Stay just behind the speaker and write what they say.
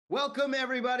Welcome,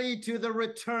 everybody, to the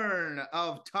return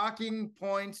of Talking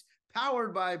Points,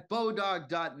 powered by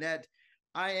BODOG.net.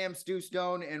 I am Stu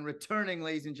Stone, and returning,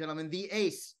 ladies and gentlemen, the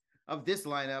ace of this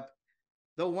lineup,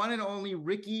 the one and only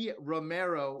Ricky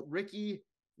Romero. Ricky,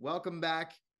 welcome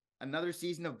back. Another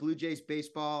season of Blue Jays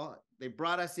baseball. They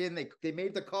brought us in. They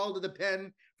made the call to the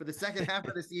pen for the second half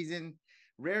of the season.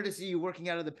 Rare to see you working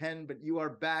out of the pen, but you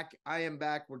are back. I am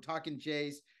back. We're talking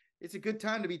Jays. It's a good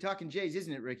time to be talking Jays,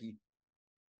 isn't it, Ricky?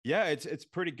 Yeah, it's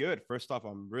pretty good. First off,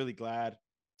 I'm really glad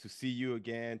to see you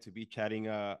again, to be chatting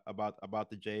about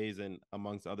the Jays and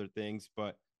amongst other things.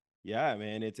 But yeah,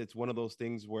 man, it's one of those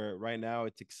things where right now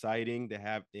it's exciting.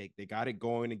 They got it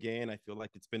going again. I feel like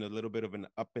it's been a little bit of an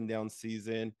up and down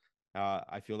season.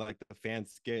 I feel like the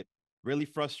fans get really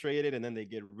frustrated and then they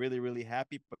get really, really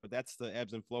happy. But that's the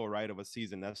ebbs and flow, right, of a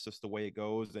season. That's just the way it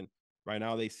goes. And right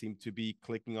now they seem to be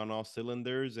clicking on all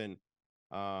cylinders, and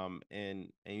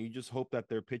you just hope that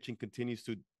their pitching continues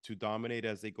to dominate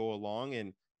as they go along,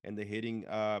 and the hitting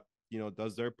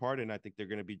does their part, and I think they're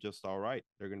going to be just all right.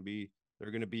 They're going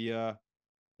to be there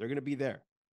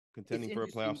It's contending for a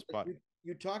interesting. playoff spot.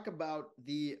 You talk about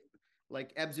the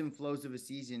ebbs and flows of a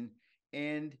season,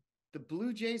 and the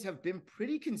Blue Jays have been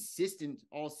pretty consistent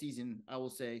all season. I will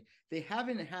say they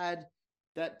haven't had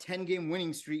that 10-game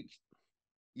winning streak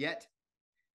yet.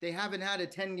 They haven't had a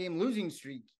 10-game losing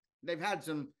streak. They've had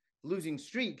some losing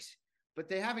streaks, but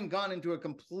they haven't gone into a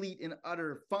complete and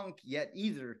utter funk yet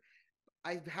either.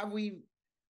 All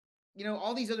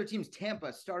these other teams.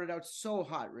 Tampa started out so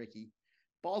hot, Ricky.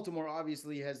 Baltimore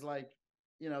obviously has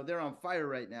they're on fire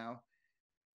right now.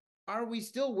 Are we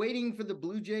still waiting for the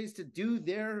Blue Jays to do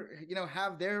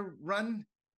have their run?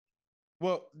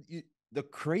 Well, the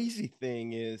crazy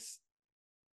thing is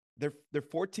they're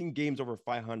 14 games over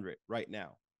 500 right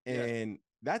now, and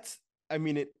that's, I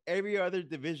mean, in every other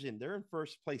division, they're in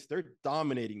first place. They're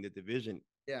dominating the division.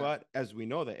 Yeah. But as we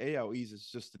know, the AL East is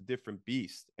just a different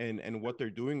beast. And what they're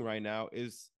doing right now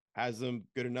has them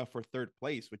good enough for third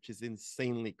place, which is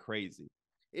insanely crazy.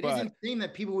 It is insane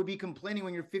that people would be complaining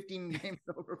when you're 15 games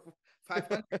over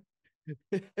 500.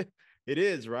 It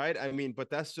is, right? I mean, but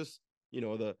that's just,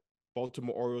 the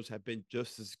Baltimore Orioles have been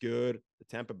just as good. The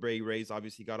Tampa Bay Rays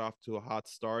obviously got off to a hot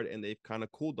start, and they've kind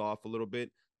of cooled off a little bit.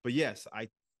 But yes, I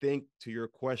think, to your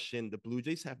question, the Blue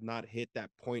Jays have not hit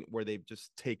that point where they've just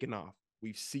taken off.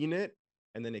 We've seen it,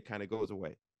 and then it kind of goes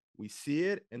away. We see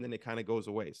it, and then it kind of goes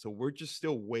away. So we're just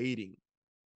still waiting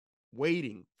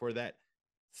for that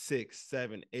 6,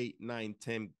 7, 8, 9,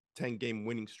 10 game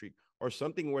winning streak, or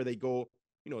something where they go,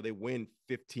 they win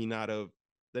 15 out of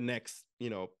the next,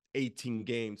 18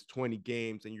 games, 20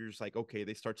 games, and you're just like, okay,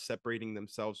 they start separating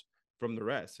themselves from the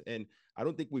rest. And I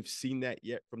don't think we've seen that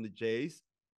yet from the Jays,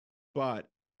 but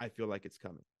I feel like it's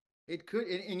coming. It could,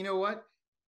 and you know what?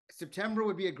 September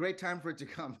would be a great time for it to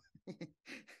come.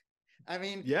 I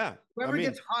mean, yeah, whoever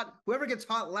gets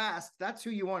hot last, that's who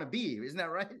you want to be. Isn't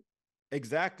that right?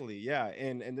 Exactly. Yeah.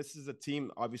 And this is a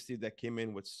team obviously that came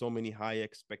in with so many high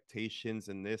expectations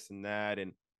and this and that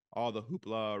and all the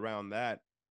hoopla around that.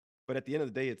 But at the end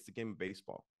of the day, it's the game of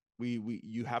baseball.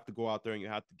 You have to go out there and you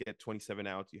have to get 27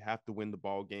 outs. You have to win the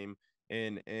ball game,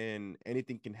 and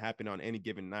anything can happen on any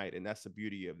given night. And that's the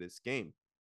beauty of this game.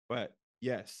 But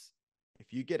yes,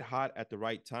 if you get hot at the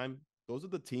right time, those are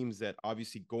the teams that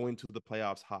obviously go into the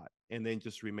playoffs hot and then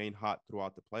just remain hot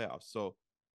throughout the playoffs. So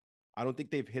I don't think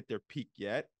they've hit their peak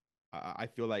yet. I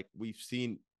feel like we've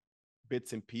seen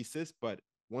bits and pieces, but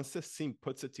once the team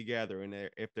puts it together and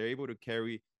if they're able to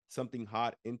carry something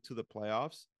hot into the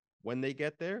playoffs, when they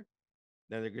get there,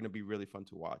 then they're going to be really fun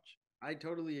to watch. I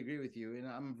totally agree with you, and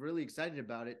I'm really excited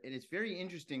about it. And it's very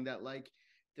interesting that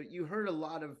that you heard a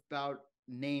lot about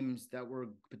names that were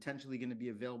potentially going to be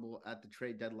available at the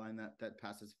trade deadline that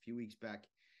passes a few weeks back.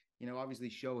 Obviously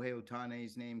Shohei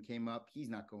Ohtani's name came up. He's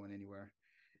not going anywhere.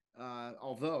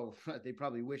 Although they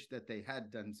probably wish that they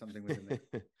had done something with him.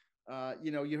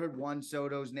 You heard Juan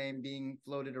Soto's name being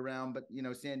floated around, but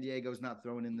San Diego's not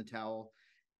throwing in the towel.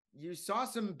 You saw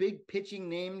some big pitching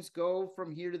names go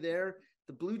from here to there.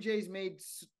 The Blue Jays made,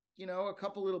 a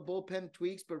couple little bullpen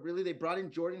tweaks, but really they brought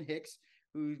in Jordan Hicks,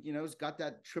 who, has got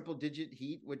that triple digit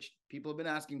heat, which people have been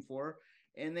asking for.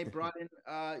 And they brought in,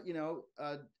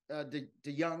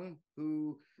 DeYoung,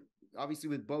 who obviously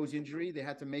with Bo's injury, they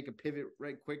had to make a pivot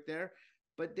right quick there,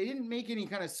 but they didn't make any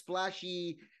kind of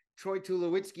splashy Troy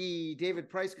Tulowitzki, David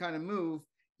Price kind of move.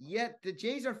 Yet the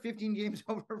Jays are 15 games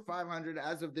over 500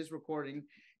 as of this recording.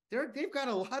 They've got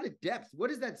a lot of depth. What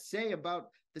does that say about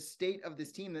the state of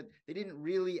this team that they didn't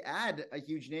really add a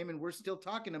huge name and we're still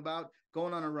talking about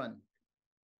going on a run?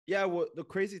 Yeah, well, the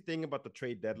crazy thing about the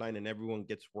trade deadline, and everyone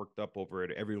gets worked up over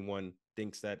it. Everyone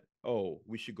thinks that, oh,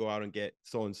 we should go out and get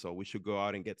so and so. We should go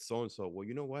out and get so and so. Well,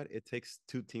 you know what? It takes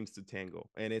two teams to tango.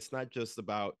 And it's not just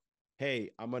about,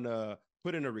 hey, I'm going to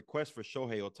put in a request for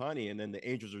Shohei Otani, and then the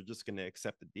Angels are just going to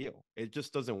accept the deal. It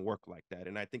just doesn't work like that.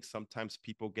 And I think sometimes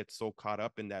people get so caught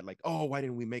up in that, like, oh, why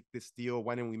didn't we make this deal?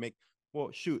 Why didn't we make, well,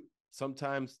 shoot,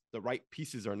 sometimes the right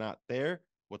pieces are not there.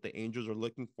 What the Angels are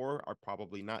looking for are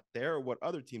probably not there. What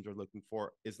other teams are looking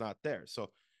for is not there. So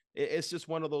it's just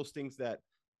one of those things that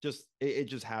it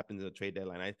just happens at the trade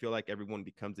deadline. I feel like everyone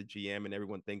becomes a GM and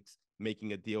everyone thinks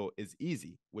making a deal is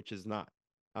easy, which is not.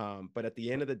 But at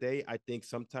the end of the day, I think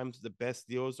sometimes the best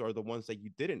deals are the ones that you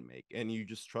didn't make, and you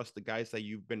just trust the guys that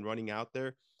you've been running out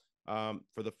there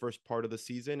for the first part of the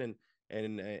season,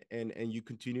 and you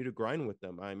continue to grind with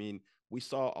them. I mean, we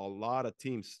saw a lot of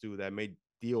teams, Stu, that made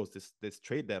deals this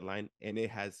trade deadline, and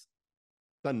it has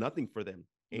done nothing for them.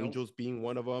 Nope. Angels being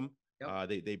one of them.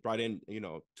 Yep. They brought in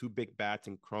two big bats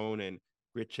in Crone and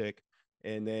Grichuk,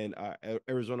 and then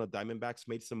Arizona Diamondbacks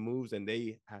made some moves, and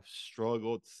they have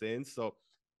struggled since. So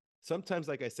sometimes,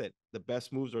 like I said, the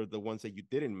best moves are the ones that you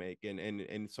didn't make,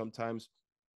 and sometimes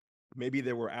maybe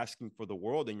they were asking for the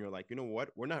world, and you're like, you know what,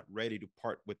 we're not ready to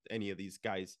part with any of these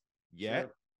guys yet.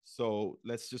 Sure. So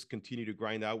let's just continue to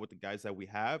grind out with the guys that we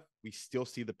have. We still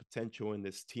see the potential in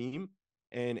this team,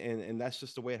 and that's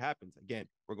just the way it happens. Again,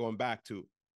 we're going back to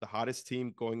the hottest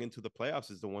team going into the playoffs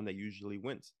is the one that usually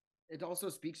wins. It also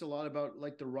speaks a lot about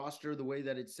like the roster, the way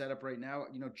that it's set up right now.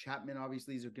 You know, Chapman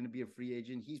obviously is going to be a free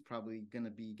agent. He's probably going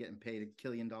to be getting paid $1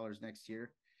 billion next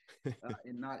year,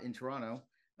 and not in Toronto.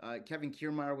 Kevin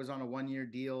Kiermaier was on a 1 year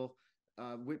deal.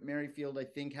 Whit Merrifield, I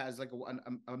think, has like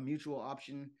a mutual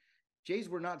option. Jays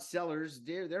were not sellers.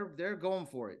 They're going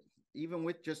for it, even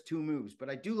with just two moves.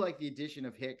 But I do like the addition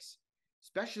of Hicks,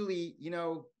 especially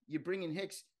you bring in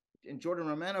Hicks and Jordan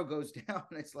Romero goes down.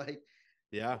 It's like,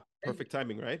 Yeah, perfect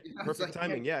timing, right? it's Perfect like, man,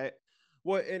 timing. Yeah.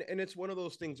 Well, and it's one of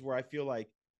those things where I feel like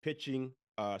pitching,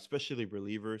 especially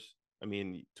relievers, I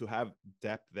mean, to have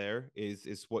depth there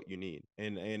is what you need.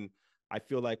 And I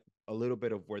feel like a little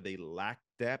bit of where they lacked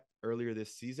depth earlier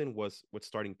this season was with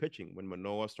starting pitching. When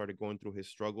Manoah started going through his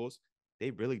struggles, they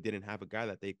really didn't have a guy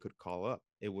that they could call up.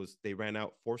 It was they ran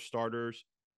out four starters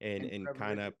and and Trevor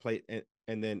kind Richards. of played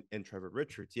and then and Trevor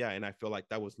Richards. Yeah, and I feel like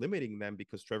that was limiting them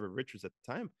because Trevor Richards at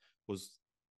the time was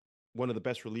one of the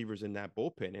best relievers in that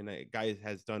bullpen. And a guy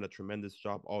has done a tremendous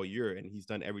job all year, and he's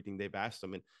done everything they've asked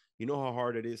him. And you know how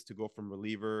hard it is to go from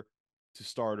reliever to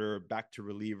starter back to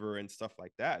reliever and stuff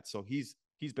like that. So he's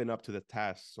been up to the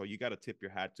task. So you got to tip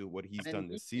your hat to what he's And done he,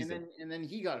 this season. and then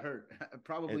he got hurt, And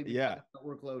probably because yeah. of the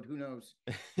workload. Who knows?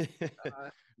 Uh,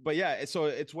 But yeah, so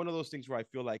it's one of those things where I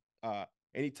feel like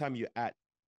anytime you add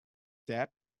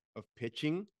depth of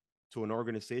pitching to an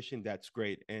organization, that's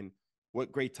great. And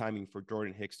what great timing for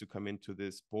Jordan Hicks to come into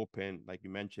this bullpen. Like you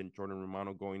mentioned, Jordan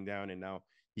Romano going down, and now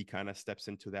he kind of steps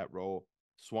into that role.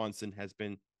 Swanson has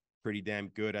been pretty damn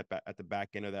good at the back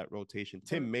end of that rotation.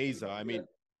 Tim Mesa, I mean,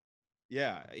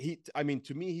 yeah, I mean,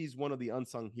 to me, he's one of the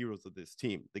unsung heroes of this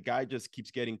team. The guy just keeps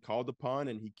getting called upon,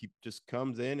 and he just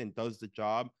comes in and does the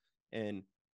job. And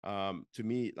to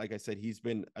me, like I said, he's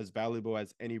been as valuable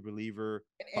as any reliever,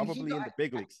 and he probably in the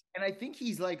big leagues. and I think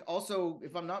he's like also,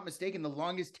 if I'm not mistaken, the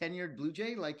longest tenured Blue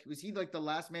Jay. Like, was he like the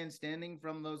last man standing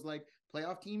from those like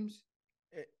playoff teams?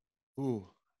 Eh, Ooh,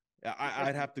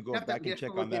 I'd have to go back We and have to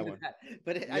check on look that into one. that.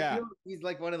 But I Yeah, feel he's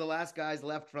like one of the last guys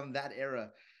left from that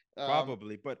era. Um,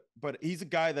 probably, but he's a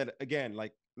guy that again,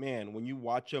 like man, when you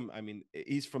watch him, I mean,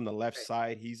 he's from the left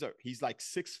side. He's like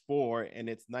 6'4", and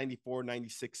it's 94,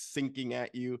 96 sinking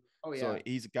at you. oh So yeah,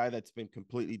 he's a guy that's been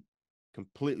completely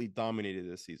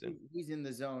dominated this season. he's in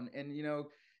the zone, and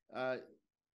uh,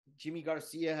 Jimmy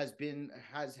Garcia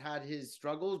has had his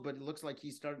struggles, but it looks like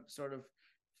he's sort of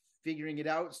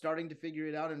starting to figure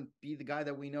it out, and be the guy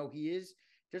that we know he is.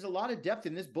 There's a lot of depth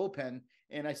in this bullpen,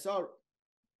 and I saw,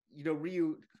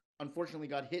 Ryu unfortunately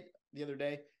got hit the other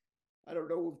day. I don't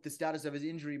know the status of his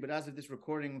injury, but as of this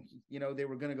recording, they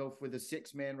were going to go for the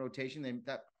 6-man rotation.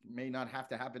 That may not have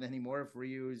to happen anymore if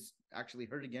Ryu is actually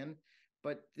hurt again.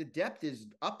 But the depth is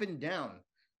up and down.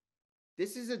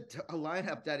 This is a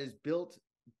lineup that is built,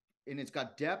 and it's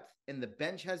got depth, and the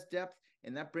bench has depth.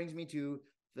 And that brings me to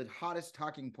the hottest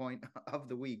talking point of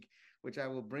the week, which I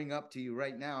will bring up to you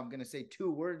right now. I'm going to say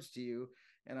two words to you,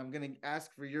 and I'm going to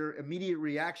ask for your immediate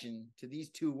reaction to these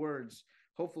two words.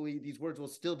 Hopefully, these words will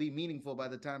still be meaningful by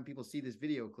the time people see this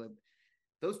video clip.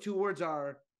 Those two words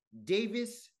are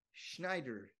Davis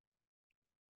Schneider.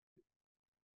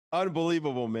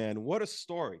 Unbelievable, man. What a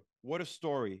story. What a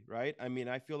story, right? I mean,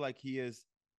 I feel like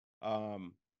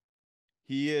um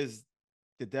he is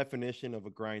the definition of a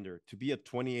grinder. To be a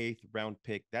 28th round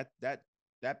pick, that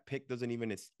pick doesn't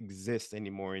even exist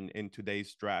anymore in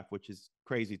today's draft, which is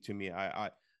crazy to me. I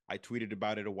tweeted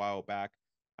about it a while back.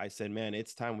 I said, man,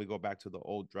 it's time we go back to the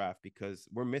old draft because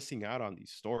we're missing out on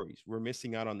these stories. We're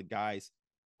missing out on the guys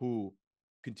who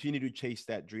continue to chase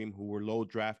that dream, who were low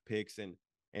draft picks and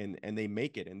they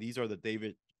make it. And these are the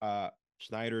David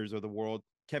Schneiders of the world.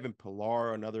 Kevin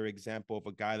Pillar, another example of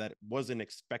a guy that wasn't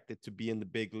expected to be in the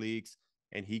big leagues,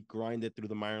 and he grinded through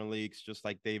the minor leagues just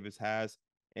like Davis has.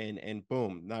 And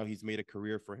boom, now he's made a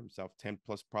career for himself, 10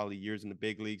 plus probably years in the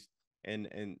big leagues. And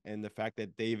the fact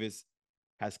that Davis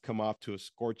has come off to a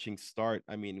scorching start.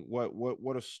 I mean,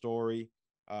 what a story.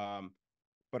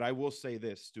 But I will say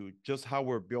this, dude, just how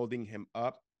we're building him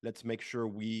up. Let's make sure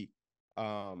we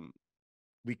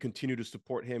continue to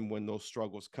support him when those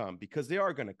struggles come because they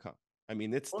are going to come. I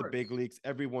mean, it's the big leagues.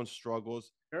 Everyone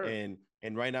struggles. Sure.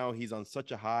 And right now he's on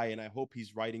such a high, and I hope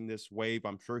he's riding this wave.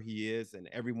 I'm sure he is, and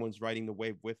everyone's riding the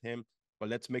wave with him. But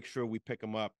let's make sure we pick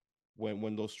him up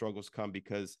when those struggles come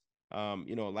because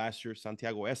last year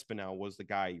Santiago Espinal was the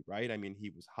guy, right? I mean, he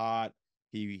was hot.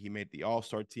 He made the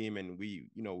All-Star team, and we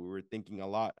were thinking a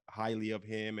lot highly of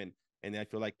him, and I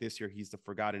feel like this year he's the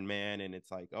forgotten man, and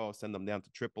it's like, oh, send him down to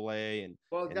AAA and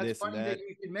Well, and that's this and funny that that.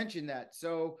 you should mention that.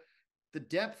 So the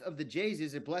depth of the Jays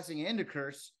is a blessing and a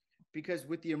curse because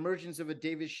with the emergence of a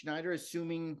Davis Schneider,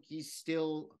 assuming he's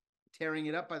still tearing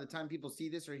it up by the time people see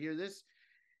this or hear this,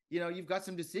 you've got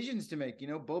some decisions to make.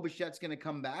 Bo Bichette's going to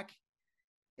come back,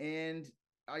 and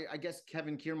I guess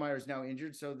Kevin Kiermaier is now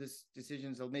injured, so this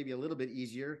decision's maybe a little bit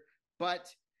easier.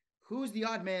 But who's the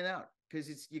odd man out?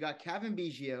 Because you got Kevin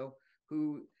Biggio,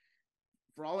 who,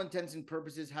 for all intents and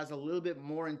purposes, has a little bit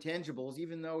more intangibles,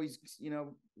 even though he's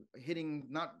hitting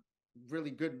not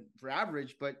really good for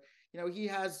average, but he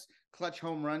has clutch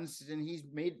home runs and he's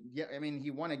made. Yeah, I mean,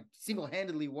 he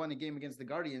single-handedly won a game against the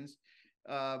Guardians,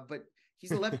 but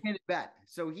he's a left-handed bat,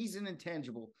 so he's an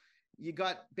intangible. You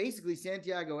got basically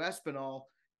Santiago Espinal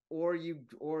or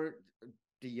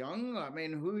DeYoung. I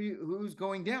mean, who's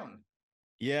going down?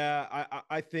 Yeah,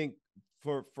 I think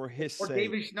for his Or sake,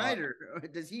 David Schneider,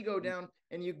 does he go down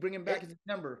and you bring him back in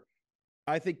September?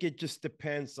 I think it just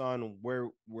depends on where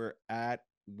we're at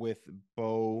with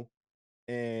Bo,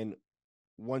 and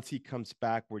once he comes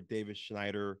back, where David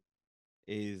Schneider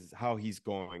is, how he's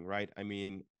going. Right. I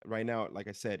mean, right now, like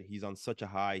I said, he's on such a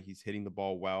high. He's hitting the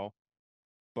ball well,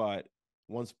 but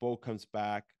once Bo comes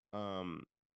back,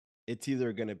 it's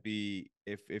either going to be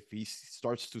if he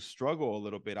starts to struggle a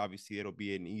little bit, obviously it'll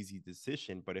be an easy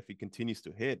decision. But if he continues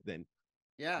to hit, then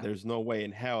Yeah. there's no way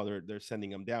in hell they're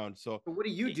sending him down. So But what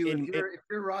do you do if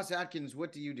you're Ross Atkins?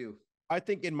 What do you do? I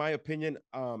think, in my opinion,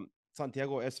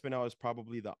 Santiago Espinal is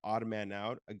probably the odd man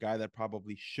out, a guy that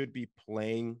probably should be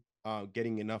playing,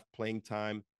 getting enough playing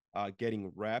time,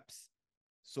 getting reps.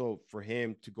 So for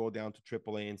him to go down to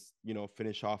AAA and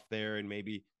finish off there and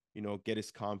maybe get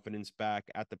his confidence back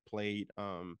at the plate,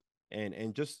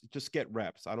 and just get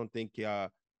reps. I don't think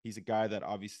he's a guy that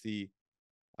obviously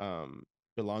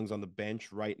belongs on the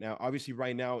bench right now. Obviously,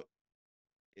 right now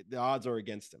the odds are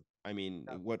against him. I mean,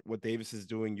 Yeah. what Davis is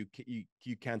doing,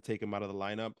 you can't take him out of the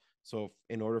lineup. So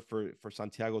in order for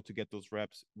Santiago to get those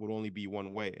reps, would only be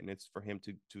one way, and it's for him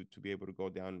to be able to go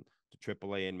down to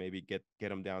AAA and maybe get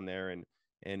him down there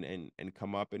and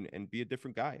come up and be a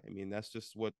different guy. I mean, that's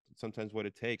just sometimes what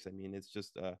it takes. I mean, it's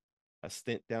just a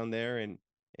stint down there and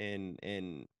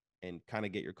and kind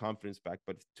of get your confidence back.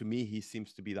 But to me, he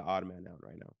seems to be the odd man out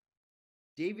right now.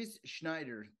 Davis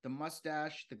Schneider, the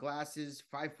mustache, the glasses,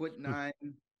 5'9",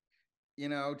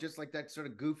 just like that sort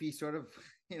of goofy, sort of,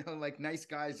 like nice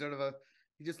guy,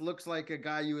 he just looks like a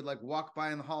guy you would like walk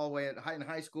by in the hallway in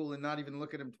high school and not even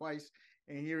look at him twice.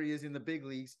 And here he is in the big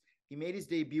leagues. He made his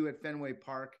debut at Fenway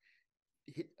Park,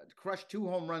 crushed 2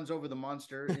 home runs over the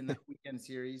monster in the weekend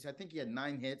series. I think he had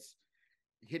 9 hits,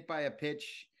 hit by a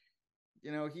pitch.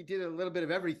 He did a little bit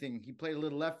of everything. He played a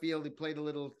little left field. He played a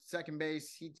little second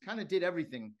base. He kind of did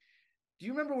everything. Do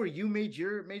you remember where you made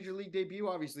your major league debut?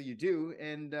 Obviously you do.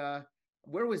 And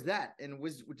where was that? And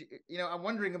I'm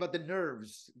wondering about the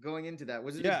nerves going into that.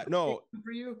 Was it Yeah, no,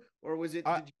 for you, or did you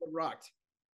get rocked?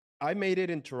 I made it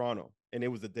in Toronto, and it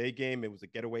was a day game. It was a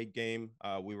getaway game.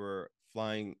 We were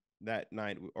flying that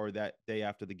night or that day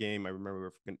after the game. I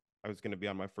remember I was going to be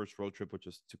on my first road trip, which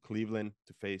was to Cleveland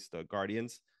to face the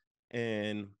Guardians,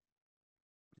 and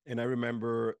I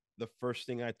remember the first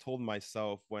thing I told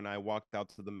myself when I walked out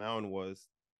to the mound was,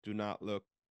 "Do not look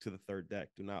to the third deck.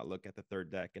 Do not look at the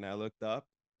third deck." And I looked up,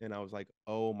 and I was like,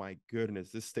 "Oh my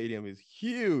goodness, this stadium is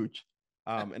huge."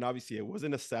 And obviously, it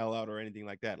wasn't a sellout or anything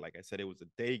like that. Like I said, it was a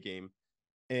day game,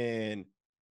 and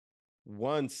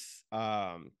once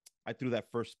I threw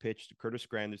that first pitch to Curtis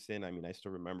Granderson, I mean, I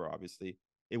still remember, obviously.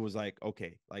 It was like,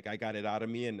 okay, like I got it out of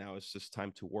me and now it's just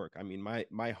time to work. I mean,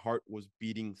 my heart was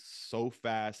beating so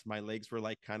fast. My legs were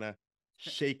like kind of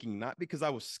shaking, not because I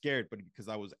was scared, but because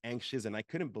I was anxious and I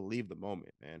couldn't believe the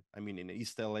moment, man. I mean, an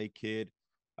East LA kid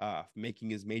making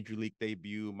his major league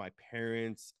debut, my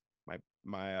parents,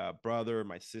 my brother,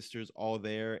 my sisters, all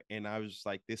there, and I was just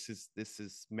like, this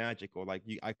is magical. Like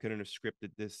I couldn't have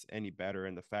scripted this any better,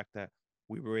 and the fact that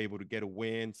we were able to get a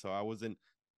win, so I wasn't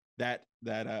that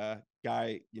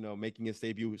guy, making his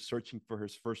debut, searching for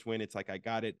his first win. It's like I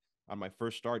got it on my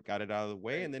first start, got it out of the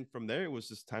way, Right. and then from there it was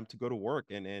just time to go to work,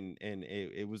 and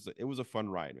it was a fun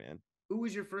ride, man. Who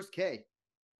was your first K?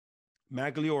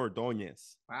 Maglio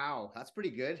Ordonez, Wow, that's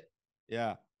pretty good.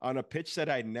 yeah, on a pitch that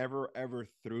I never ever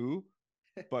threw,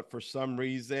 but for some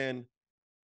reason,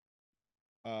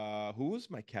 who was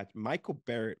my catch? Michael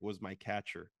Barrett was my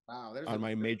catcher Wow, on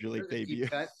my major league there's a deep debut.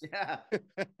 cut.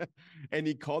 Yeah. And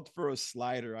he called for a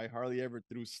slider. I hardly ever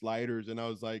threw sliders, and I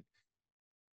was like,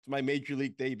 it's my major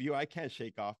league debut. I can't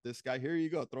shake off this guy. Here you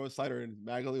go, throw a slider, and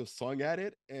Magalio swung at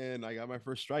it, and I got my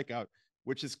first strikeout,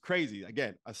 which is crazy.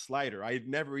 Again, a slider. I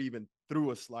never even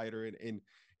threw a slider in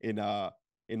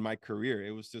my career.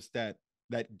 It was just that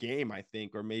game, I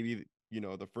think, or maybe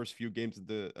the first few games of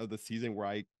the season where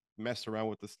I messed around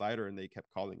with the slider and they kept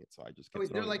calling it, so I just So kept is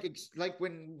there throwing it. like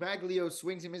when Baglio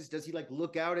swings him, does he like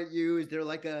look out at you? Is there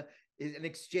like an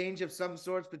exchange of some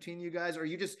sorts between you guys, or are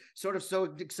you just sort of so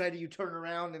excited you turn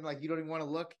around and like you don't even want to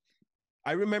look?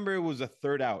 I remember it was a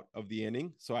third out of the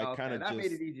inning, so I Oh, kind okay, of that made it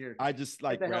just easier. I just Get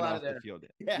like the hell ran out of off the there. field.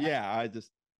 Yeah. Yeah,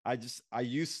 I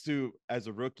used to, as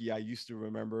a rookie, I used to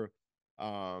remember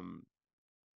um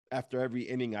after every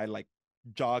inning I like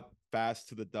jogged fast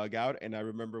to the dugout, and I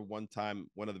remember one time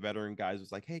one of the veteran guys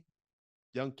was like, "Hey,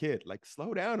 young kid, like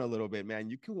slow down a little bit, man.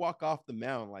 You can walk off the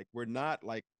mound. Like we're not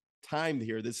like timed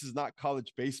here. This is not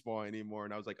college baseball anymore."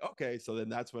 And I was like, "Okay." So then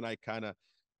that's when I kind of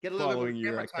Get a little bit more following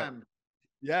year camera I cut, time.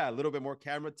 yeah, a little bit more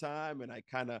camera time, and I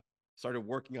kind of started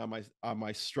working on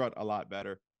my strut a lot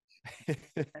better.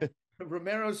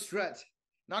 Romero's strut.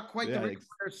 Not quite the Yeah. Ric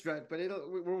Flair strut, but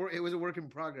it was a work in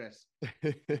progress.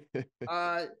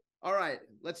 Uh, all right,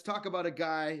 let's talk about a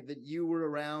guy that you were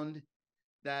around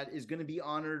that is going to be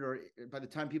honored, or by the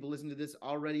time people listen to this,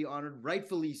 already honored,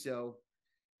 rightfully so,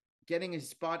 getting a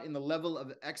spot in the level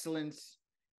of excellence.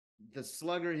 The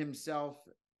slugger himself,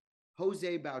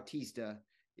 Jose Bautista,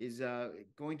 is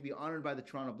going to be honored by the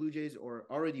Toronto Blue Jays, or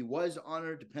already was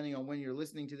honored, depending on when you're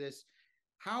listening to this.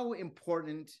 How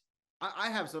important?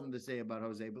 I have something to say about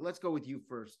Jose, but let's go with you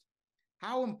first.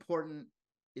 How important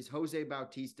is Jose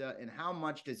Bautista, and how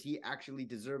much does he actually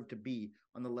deserve to be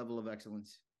on the level of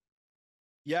excellence?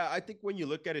 Yeah, I think when you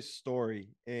look at his story,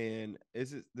 and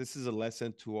this is a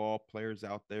lesson to all players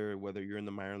out there, whether you're in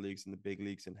the minor leagues and the big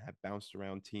leagues and have bounced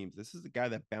around teams. This is the guy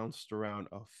that bounced around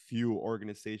a few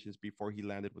organizations before he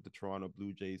landed with the Toronto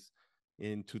Blue Jays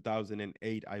in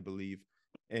 2008, I believe.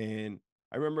 And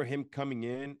I remember him coming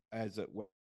in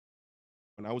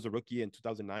when I was a rookie in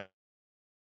 2009,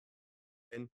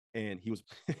 and he was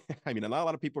I mean, a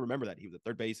lot of people remember that he was a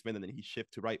third baseman and then he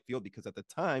shifted to right field because at the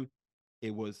time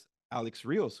it was Alex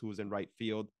Rios who was in right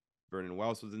field, Vernon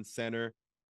Wells was in center,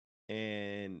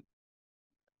 and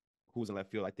who was in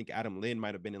left field? I think Adam Lynn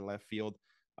might have been in left field.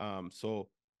 So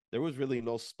there was really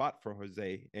no spot for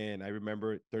Jose. And I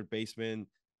remember third baseman,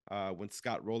 when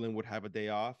Scott Rowland would have a day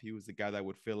off, he was the guy that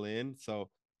would fill in. So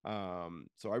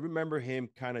I remember him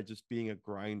kind of just being a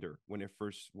grinder when I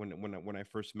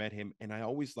first met him, and I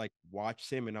always like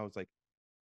watched him, and I was like,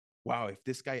 wow, if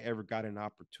this guy ever got an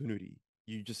opportunity,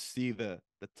 you just see the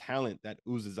talent that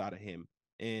oozes out of him,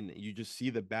 and you just see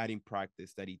the batting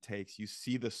practice that he takes, you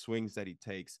see the swings that he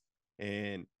takes,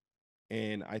 and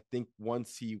and I think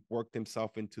once he worked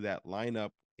himself into that lineup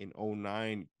in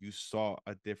 '09, you saw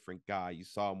a different guy. You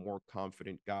saw a more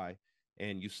confident guy.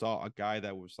 And you saw a guy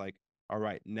that was like, all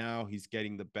right, now he's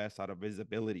getting the best out of his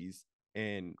abilities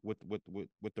and with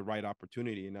the right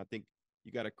opportunity. And I think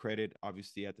you got to credit,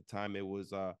 obviously, at the time it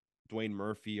was Dwayne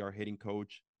Murphy, our hitting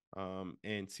coach,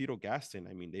 and Cito Gaston.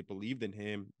 I mean, they believed in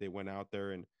him. They went out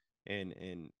there and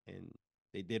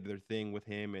they did their thing with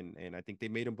him, and I think they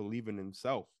made him believe in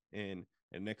himself. And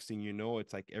next thing you know,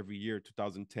 it's like every year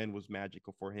 2010 was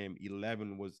magical for him.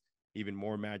 11 was even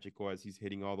more magical as he's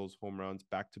hitting all those home runs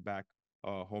back to back,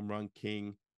 home run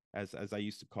king, as I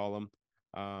used to call him.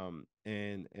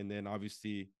 And then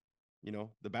obviously,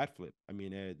 the bat flip. I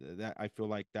mean, that I feel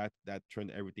like that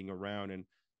turned everything around. And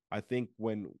I think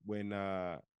when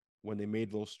they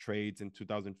made those trades in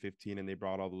 2015 and they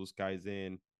brought all those guys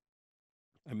in,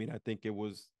 I mean, I think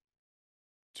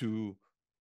to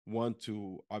one,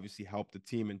 to obviously help the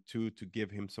team, and two, to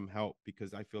give him some help,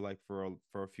 because I feel like for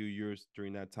a few years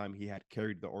during that time he had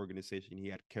carried the organization, he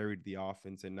had carried the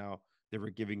offense, and now they were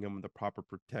giving him the proper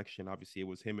protection. Obviously, it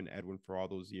was him and Edwin for all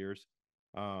those years.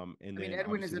 And I mean, then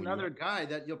Edwin is obviously when you another guy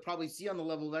that you'll probably see on the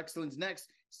level of excellence next,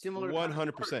 similar kind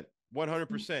of part.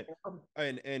 100%,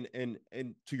 100%,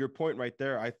 and to your point right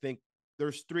there, I think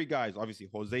there's three guys. Obviously,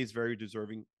 Jose's very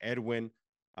deserving. Edwin,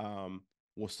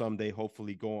 will someday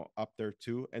hopefully go up there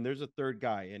too. And there's a third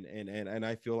guy, and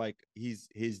I feel like he's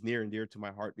near and dear to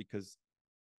my heart, because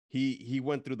he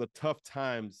went through the tough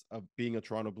times of being a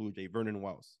Toronto Blue Jay, Vernon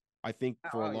Wells. I think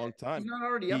for a Oh, yeah. long time He's not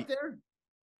already up he there?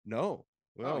 no,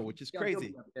 Oh, well, which is he'll be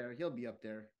crazy. up there. He'll be up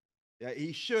there. Yeah,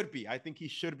 he should be. I think he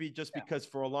should be, just Yeah. because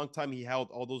for a long time he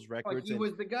held all those But records. he And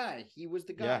was the guy. He was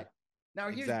the yeah, guy. Now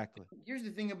exactly. here's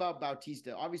the thing about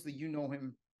Bautista. Obviously, you know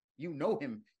him. You know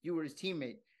him. You were his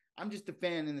teammate. I'm just a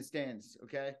fan in the stands,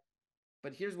 okay?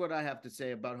 But here's what I have to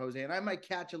say about Jose, and I might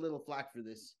catch a little flack for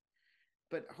this.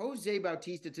 But Jose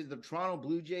Bautista to the Toronto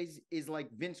Blue Jays is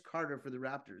like Vince Carter for the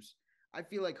Raptors. I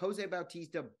feel like Jose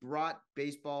Bautista brought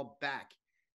baseball back.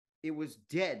 It was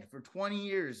dead for 20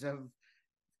 years of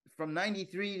from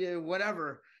 93 to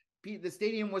whatever. The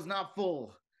stadium was not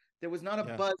full. There was not a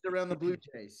Yeah. buzz around the Blue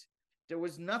Jays. There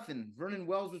was nothing. Vernon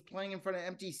Wells was playing in front of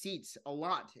empty seats a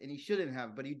lot, and he shouldn't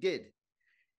have, but he did.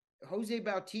 Jose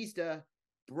Bautista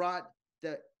brought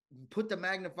the put the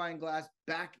magnifying glass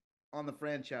back on the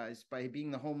franchise by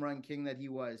being the home run king that he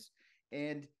was,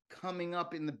 and coming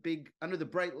up in the big under the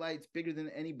bright lights, bigger than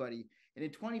anybody. And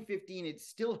in 2015, it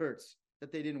still hurts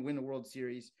that they didn't win the World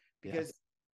Series, Yeah. because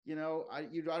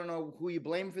I don't know who you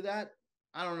blame for that.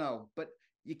 I don't know, but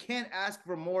you can't ask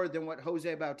for more than what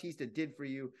Jose Bautista did for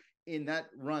you in that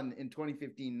run in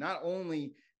 2015. Not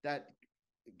only that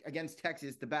against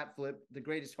Texas, the bat flip, the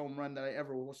greatest home run that I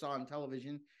ever saw on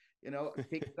television.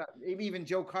 Maybe even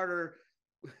Joe Carter.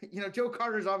 Joe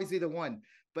Carter is obviously the one,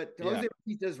 but Yeah. Jose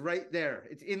Bautista's right there.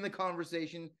 It's in the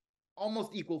conversation,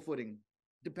 almost equal footing,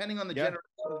 depending on the Yeah.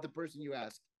 generation of the person you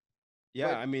ask. Yeah.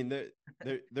 But I mean,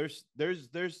 there's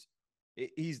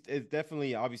it's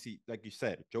definitely, obviously, like you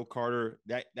said, Joe Carter,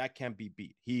 that can't be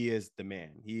beat. He is the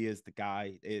man. He is the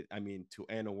guy. I mean, to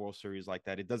end a World Series like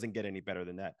that, it doesn't get any better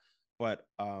than that. But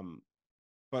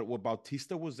what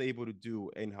Bautista was able to do,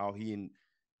 and how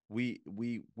we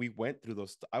went through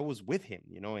those. I was with him,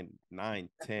 in 9,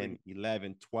 10,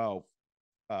 11, 12,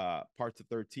 parts of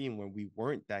 13, when we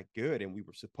weren't that good, and we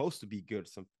were supposed to be good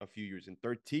a few years. In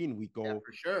 13, we go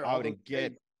for sure, out and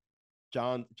get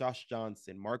Josh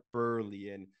Johnson, Mark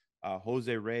Burley, and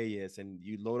Jose Reyes, and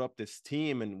you load up this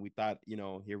team, and we thought,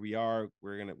 here we are,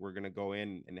 we're gonna go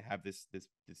in and have this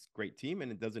great team,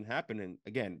 and it doesn't happen. And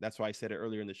again, that's why I said it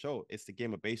earlier in the show. It's the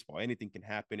game of baseball. Anything can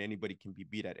happen. Anybody can be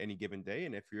beat at any given day,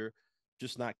 and if you're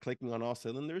just not clicking on all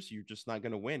cylinders, you're just not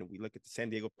gonna win. We look at the San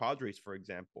Diego Padres, for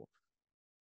example.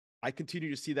 I continue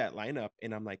to see that lineup,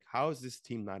 and I'm like, how is this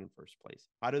team not in first place?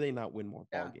 How do they not win more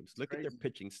ball games? Look at their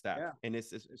pitching staff, and it's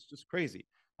just crazy.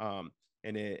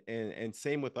 And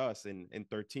same with us in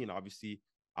 13. Obviously,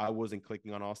 I wasn't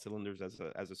clicking on all cylinders as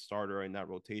a starter in that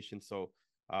rotation, so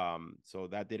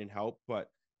that didn't help.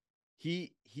 But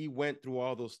he went through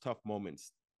all those tough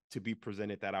moments to be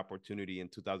presented that opportunity in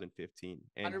 2015,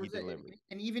 and 100%. he delivered.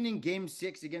 And even in Game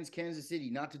 6 against Kansas City,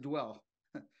 not to dwell,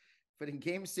 but in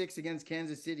Game 6 against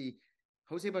Kansas City,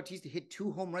 Jose Bautista hit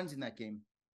 2 home runs in that game.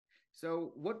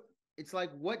 So what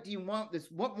do you want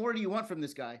what more do you want from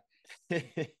this guy?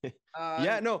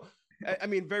 Yeah, no, I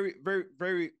mean, very, very,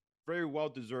 very, very well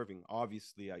deserving.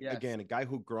 Obviously, yes. Again, a guy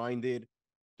who grinded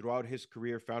throughout his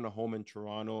career, found a home in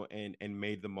Toronto, and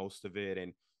made the most of it.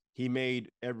 And he made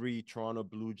every Toronto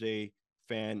Blue Jay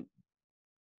fan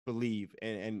believe,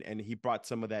 and he brought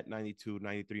some of that 92,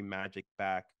 93 magic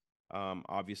back,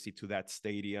 obviously, to that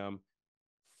stadium,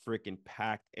 freaking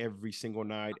packed every single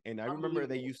night. And I remember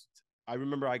I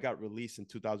remember I got released in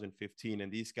 2015,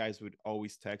 and these guys would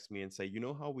always text me and say, you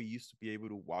know how we used to be able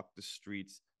to walk the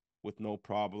streets with no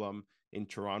problem in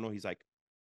Toronto? He's like,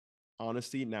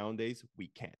 honestly, nowadays we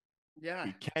can't. Yeah.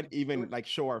 We can't even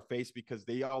show our face, because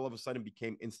they all of a sudden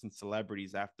became instant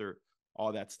celebrities after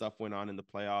all that stuff went on in the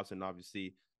playoffs. And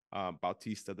obviously,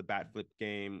 Bautista, the bat flip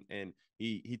game. And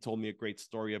he told me a great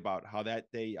story about how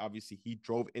that day, obviously, he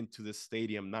drove into the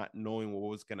stadium not knowing what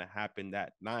was going to happen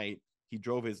that night. He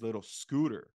drove his little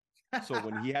scooter. So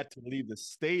when he had to leave the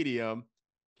stadium,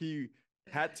 he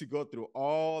had to go through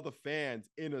all the fans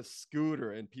in a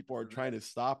scooter, and people are trying to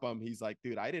stop him. He's like,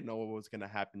 dude, I didn't know what was going to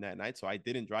happen that night, so I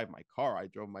didn't drive my car. I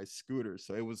drove my scooter.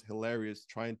 So it was hilarious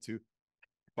trying to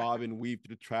bob and weave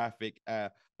through traffic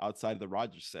outside of the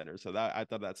Rogers Center. So that I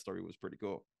thought that story was pretty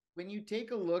cool. When you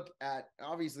take a look at,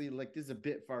 obviously, like, this is a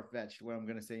bit far-fetched what I'm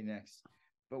going to say next,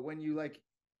 but when you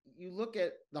look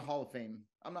at the Hall of Fame,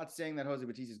 I'm not saying that Jose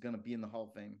Bautista is going to be in the Hall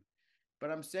of Fame, but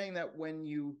I'm saying that when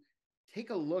you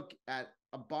take a look at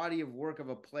a body of work of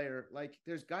a player, like,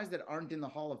 there's guys that aren't in the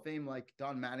Hall of Fame, like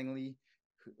Don Mattingly,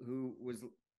 who was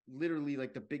literally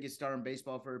like the biggest star in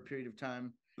baseball for a period of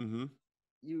time. Mm-hmm.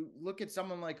 You look at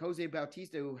someone like Jose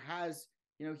Bautista, who has,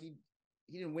 he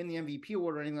didn't win the MVP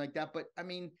award or anything like that, but I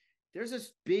mean, there's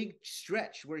this big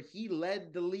stretch where he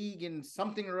led the league in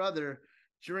something or other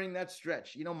during that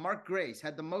stretch. Mark Grace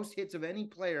had the most hits of any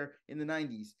player in the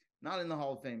 90s, not in the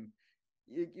Hall of Fame.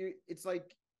 It's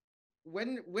like,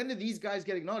 when do these guys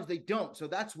get acknowledged? They don't. So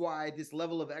that's why this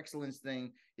level of excellence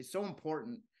thing is so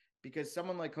important, because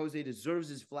someone like Jose deserves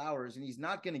his flowers, and he's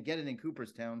not going to get it in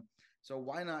Cooperstown. So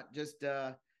why not just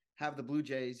have the Blue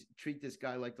Jays treat this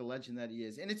guy like the legend that he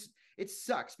is? And it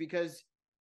sucks because,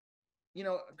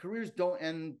 careers don't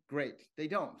end great. They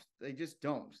don't. They just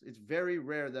don't. It's very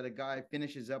rare that a guy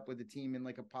finishes up with a team in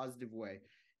like a positive way.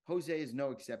 Jose is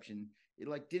no exception.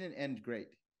 It didn't end great.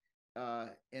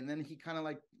 And then he kind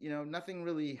of nothing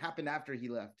really happened after he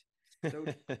left. So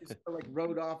he just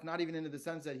rode off, not even into the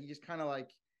sunset. He just kind of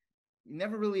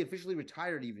never really officially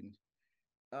retired even.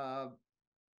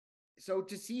 So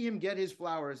to see him get his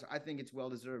flowers, I think it's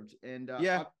well-deserved. And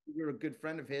yeah, you're a good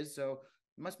friend of his, so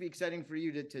it must be exciting for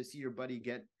you to see your buddy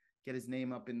get his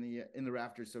name up in the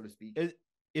rafters, so to speak.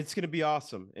 It's gonna be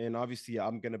awesome, and obviously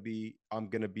I'm gonna be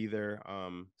there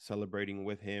celebrating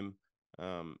with him.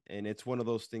 And it's one of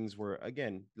those things where,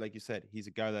 again, like you said, he's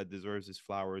a guy that deserves his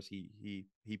flowers. He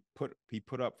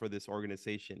put up for this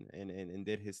organization and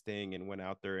did his thing and went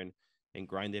out there and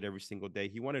grinded every single day.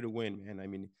 He wanted to win, man. I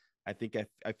mean, I think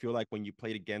I feel like when you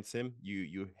played against him,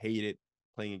 you hated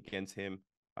playing against him.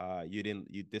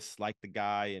 You dislike the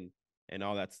guy and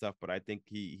all that stuff. But I think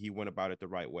he went about it the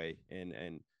right way.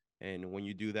 And when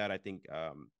you do that, I think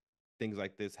things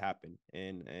like this happen.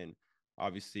 And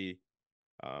obviously,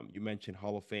 you mentioned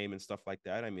Hall of Fame and stuff like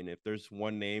that. I mean, if there's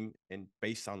one name, and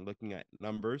based on looking at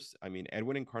numbers, I mean,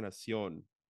 Edwin Encarnacion,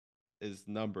 his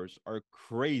numbers are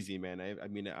crazy, man. I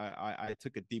mean, I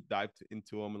took a deep dive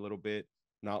into him a little bit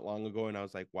not long ago, and I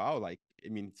was like, wow, I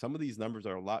mean, some of these numbers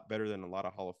are a lot better than a lot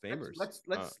of Hall of Famers.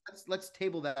 Let's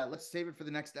table that. Let's save it for the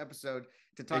next episode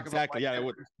to talk exactly. about Yeah, it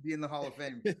would be in the Hall of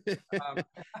Fame.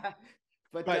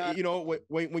 But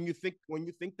when you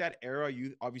think that era,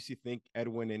 you obviously think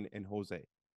Edwin and Jose.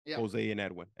 Yeah. Jose and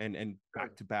Edwin and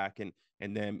back to back,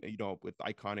 and then with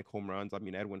iconic home runs. I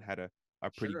mean, Edwin had a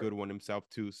pretty good one himself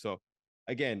too. So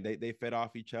again, they fed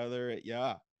off each other.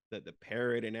 Yeah, the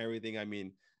parrot and everything. I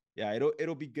mean, yeah,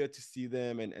 it'll be good to see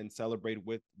them and celebrate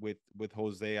with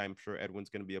Jose. I'm sure Edwin's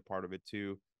going to be a part of it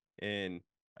too. And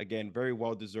again, very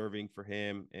well deserving for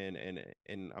him. And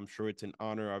I'm sure it's an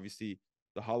honor. Obviously,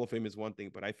 the Hall of Fame is one thing,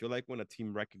 but I feel like when a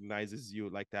team recognizes you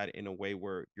like that in a way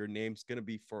where your name's going to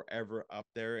be forever up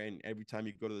there, and every time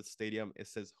you go to the stadium, it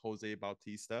says Jose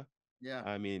Bautista. Yeah.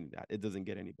 I mean, it doesn't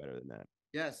get any better than that.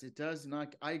 Yes, it does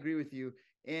not. I agree with you.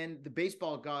 And the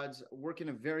baseball gods work in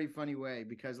a very funny way,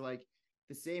 because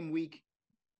the same week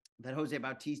that Jose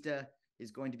Bautista is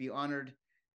going to be honored,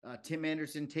 Tim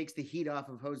Anderson takes the heat off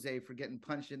of Jose for getting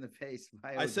punched in the face.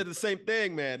 I said the same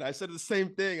thing, man. I said the same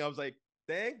thing. I was like,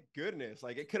 thank goodness.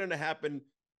 It couldn't have happened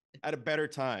at a better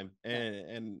time.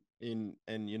 And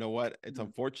you know what? It's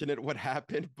unfortunate what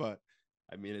happened, but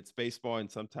I mean, it's baseball,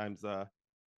 and sometimes the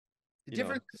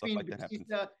difference between like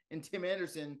Bautista and Tim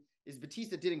Anderson is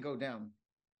Bautista didn't go down.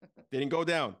 Didn't go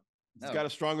down. He's got a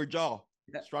stronger jaw.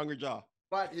 Yeah. Stronger jaw.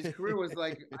 But his career was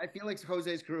I feel like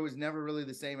Jose's career was never really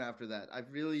the same after that. I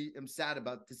really am sad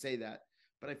about to say that,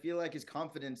 but I feel like his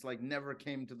confidence never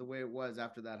came to the way it was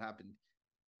after that happened.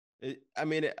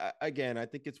 Again, I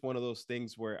think it's one of those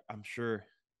things where I'm sure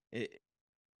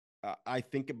I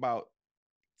think about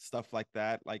stuff like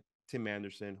that, like Tim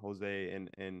Anderson, Jose,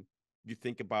 and you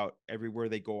think about everywhere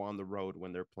they go on the road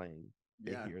when they're playing,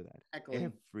 they hear that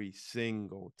heckling. Every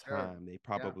single time. They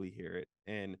probably hear it,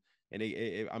 and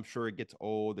I'm sure it gets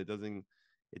old. It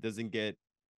doesn't get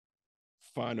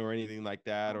fun or anything like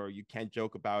that, or you can't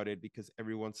joke about it because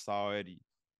everyone saw it.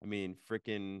 I mean,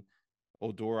 freaking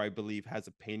Odor, I believe, has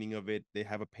a painting of it. They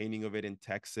have a painting of it in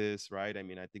Texas, right? I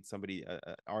mean, I think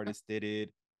an artist did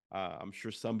it. I'm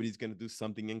sure somebody's going to do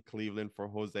something in Cleveland for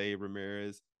Jose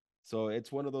Ramirez. So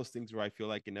it's one of those things where I feel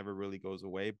like it never really goes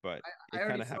away, but it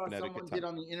kind of happened at a good time. Did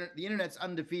on the internet's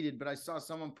undefeated, but I saw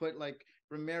someone put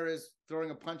Ramirez throwing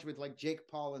a punch with Jake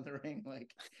Paul in the ring.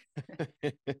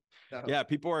 So. Yeah,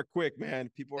 people are quick, man.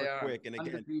 People are quick. And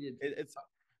again,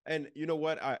 And you know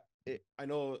what? I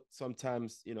know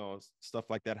sometimes, stuff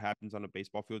like that happens on a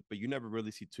baseball field, but you never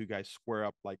really see two guys square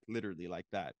up like literally like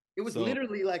that. It was So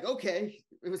literally like, okay,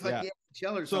 it was like yeah. the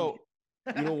NHL or something.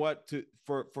 So you know what?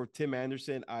 For Tim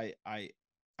Anderson, I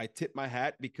tip my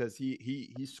hat because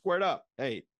he squared up.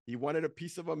 Hey, he wanted a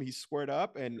piece of him. He squared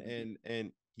up and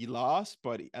he lost,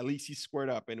 but at least he squared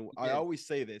up. And I always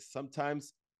say this: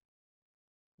 sometimes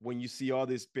when you see all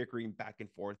this bickering back and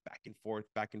forth, back and forth,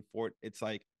 back and forth, it's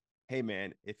like, hey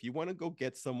man, if you want to go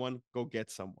get someone, go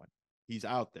get someone. He's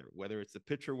out there, whether it's the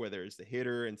pitcher, whether it's the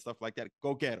hitter and stuff like that.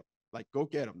 Go get him. Like, go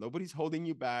get him. Nobody's holding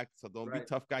you back. So don't be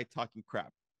tough guy talking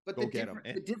crap. But Go get him.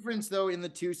 The difference, though, in the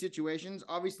two situations,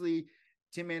 obviously,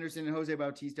 Tim Anderson and Jose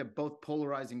Bautista, both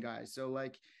polarizing guys. So,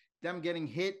 like, them getting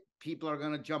hit, people are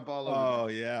going to jump all over. Oh,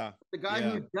 yeah. The guy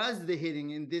who does the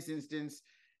hitting in this instance,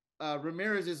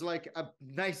 Ramirez is like a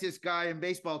nicest guy in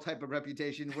baseball type of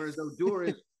reputation, whereas Odor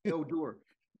is Odor.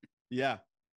 Yeah.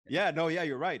 Yeah, no, yeah,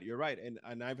 you're right. You're right.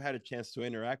 And I've had a chance to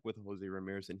interact with Jose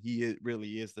Ramirez, and he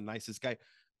really is the nicest guy.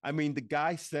 I mean, the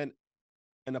guy sent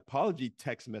an apology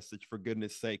text message, for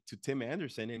goodness sake, to Tim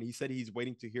Anderson, and he said he's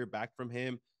waiting to hear back from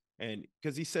him. And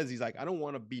because he says, he's like, I don't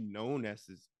want to be known as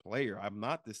this player. I'm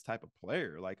not this type of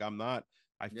player. Like, I'm not.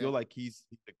 I feel like he's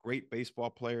a great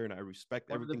baseball player, and I respect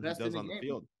everything he does on the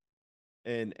field.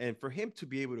 And for him to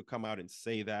be able to come out and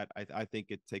say that, I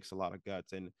think it takes a lot of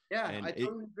guts. And I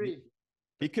totally agree.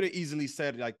 He could have easily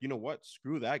said, like, you know what,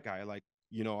 screw that guy. Like,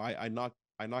 I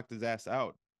knocked his ass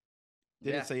out.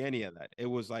 Didn't say any of that. It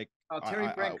was like, Terry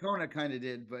Francona kind of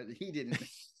did, but he didn't.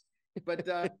 But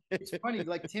it's funny,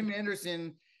 like Tim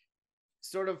Anderson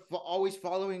sort of always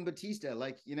following Batista,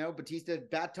 like, Batista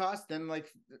bat toss, then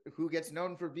like who gets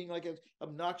known for being like an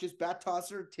obnoxious bat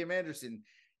tosser? Tim Anderson.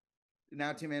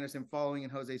 Now Tim Anderson following in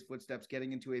Jose's footsteps,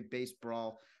 getting into a base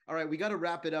brawl. All right, we got to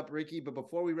wrap it up, Ricky. But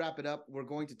before we wrap it up, we're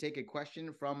going to take a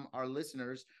question from our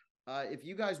listeners. If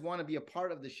you guys want to be a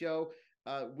part of the show,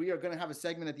 we are going to have a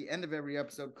segment at the end of every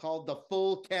episode called The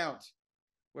Full Count,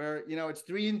 where, it's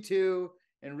 3-2,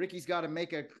 and Ricky's got to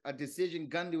make a decision,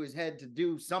 gun to his head, to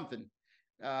do something.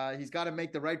 He's got to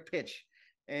make the right pitch.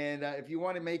 And if you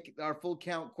want to make our full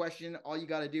count question, all you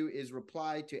got to do is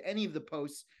reply to any of the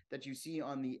posts that you see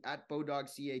on the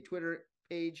 @BODOG.EU Twitter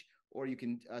page, or you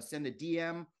can send a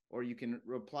DM, or you can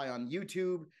reply on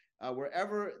YouTube,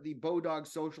 wherever the BODOG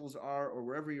socials are, or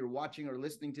wherever you're watching or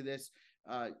listening to this.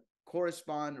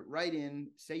 Correspond, write in,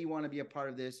 say you want to be a part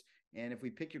of this. And if we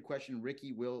pick your question,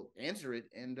 Ricky will answer it.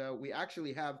 And we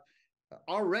actually have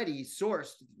already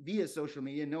sourced via social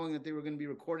media, knowing that they were going to be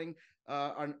recording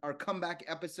our comeback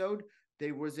episode.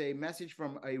 There was a message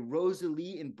from a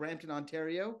Rosalie in Brampton,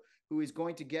 Ontario, who is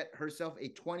going to get herself a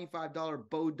 $25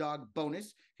 BODOG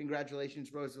bonus.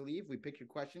 Congratulations, Rosalie. If we pick your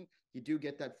question, you do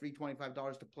get that free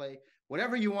 $25 to play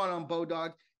whatever you want on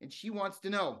BODOG. And she wants to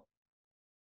know,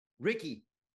 Ricky,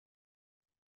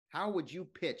 how would you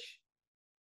pitch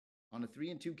on a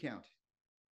 3-2 count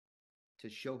to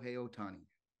Shohei Ohtani?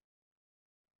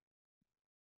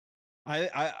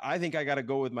 I think I got to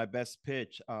go with my best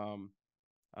pitch,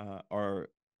 or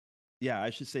I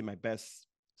should say my best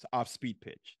off-speed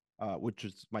pitch, which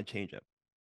is my changeup,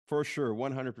 for sure,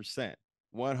 100%,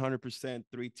 3-2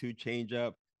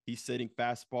 changeup. He's sitting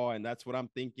fastball, and that's what I'm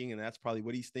thinking, and that's probably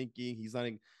what he's thinking. He's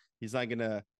not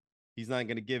gonna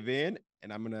give in,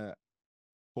 and I'm gonna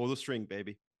pull the string,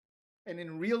 baby. And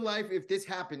in real life, if this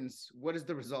happens, what is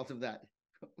the result of that?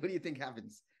 What do you think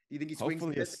happens? Do you think he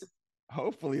swings?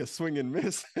 Hopefully a swing and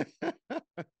miss.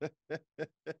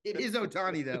 It is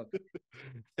Ohtani, though.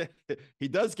 He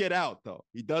does get out, though.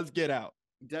 He does get out.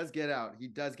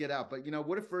 But,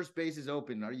 what if first base is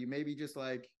open? Are you maybe just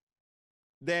like...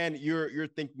 Then you're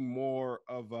thinking more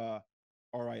of, all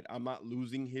right, I'm not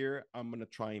losing here. I'm going to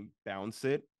try and bounce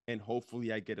it, and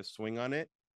hopefully I get a swing on it.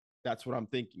 That's what I'm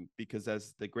thinking, because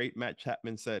as the great Matt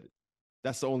Chapman said,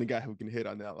 that's the only guy who can hit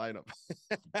on that lineup.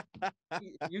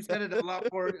 You said it a lot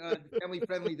more family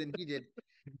friendly than he did.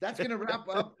 That's going to wrap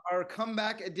up our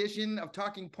comeback edition of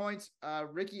Talking Points.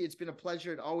 Ricky, it's been a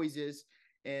pleasure. It always is.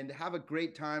 And have a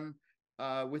great time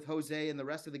with Jose and the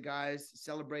rest of the guys,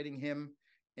 celebrating him.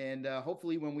 And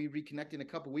hopefully when we reconnect in a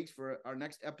couple weeks for our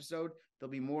next episode,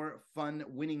 there'll be more fun,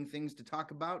 winning things to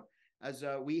talk about as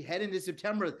we head into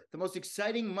September, the most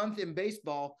exciting month in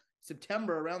baseball.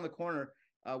 September around the corner.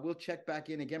 We'll check back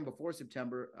in again before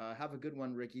September. Have a good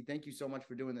one, Ricky. Thank you so much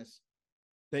for doing this.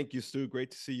 Thank you, Stu.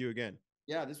 Great to see you again.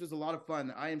 Yeah, this was a lot of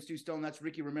fun. I am Stu Stone. That's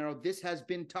Ricky Romero. This has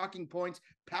been Talking Points,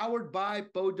 powered by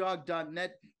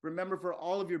BODOG.net. Remember, for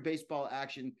all of your baseball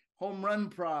action, home run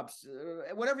props,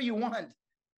 whatever you want,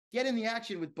 get in the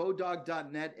action with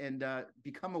BODOG.net and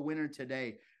become a winner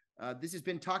today. This has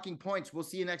been Talking Points. We'll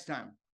see you next time.